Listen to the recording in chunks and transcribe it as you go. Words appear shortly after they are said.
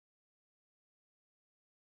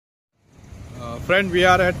Friend, we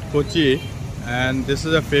are at Kochi, and this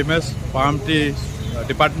is a famous palm tea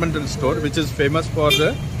departmental store which is famous for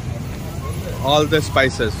all the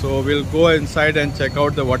spices. So we'll go inside and check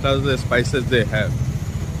out what are the spices they have.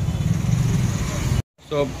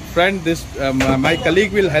 So friend, this my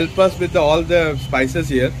colleague will help us with all the spices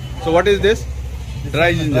here. So what is this?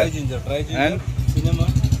 Dry ginger. Dry ginger, and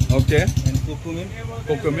cinnamon. Okay. And curcumin.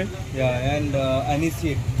 Curcumin. Yeah, and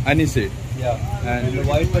aniseed. Aniseed. Yeah. And the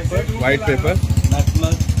white pepper. White pepper.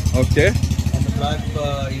 Nutmeg. Okay. And the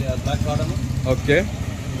black cardamom. Okay.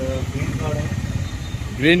 The green cardamom.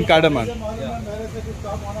 Green cardamom. Yeah.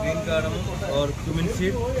 Green cardamom or cumin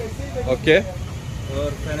seed. Okay.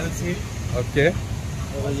 Or fennel seed. Okay.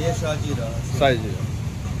 Or shajira.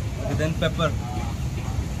 Shajira. Then pepper.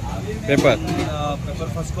 Pepper. Pepper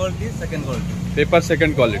first quality, second quality. Pepper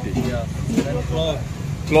second quality. Yeah. Then clove.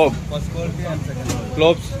 Clove. First quality and second quality.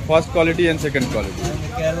 Cloves first quality and second quality. And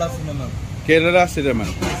Kerala cinnamon. Kerala cinnamon.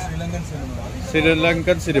 Sri Lankan cinnamon. Sri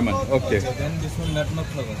Lankan cinnamon. Okay. Then this one nutmeg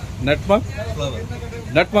flower. Nutmeg? Flower.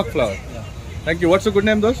 Nutmeg flower. Yeah. Thank you. What's the good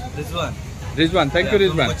name, those? Rizwan. Rizwan. Thank you,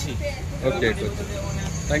 Rizwan. Kochi. Okay, good.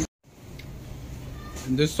 Thank you.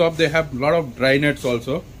 In this shop, they have a lot of dry nuts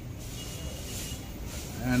also.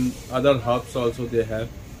 And other herbs also they have.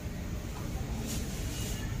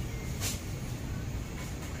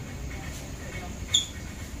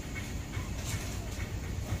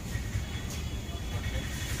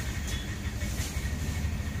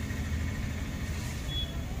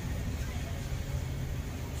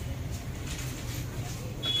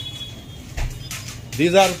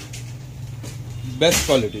 These are best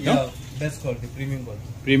quality, no? Yeah, best quality, premium quality.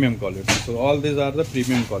 Premium quality. So all these are the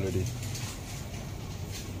premium quality.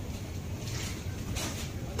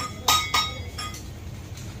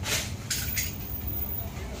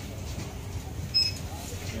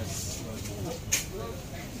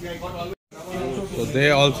 So they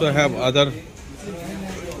also have other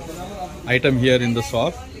item here in the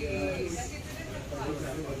shop.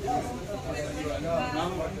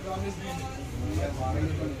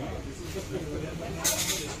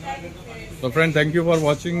 So friend, thank you for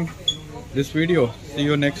watching this video. See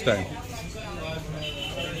you next time.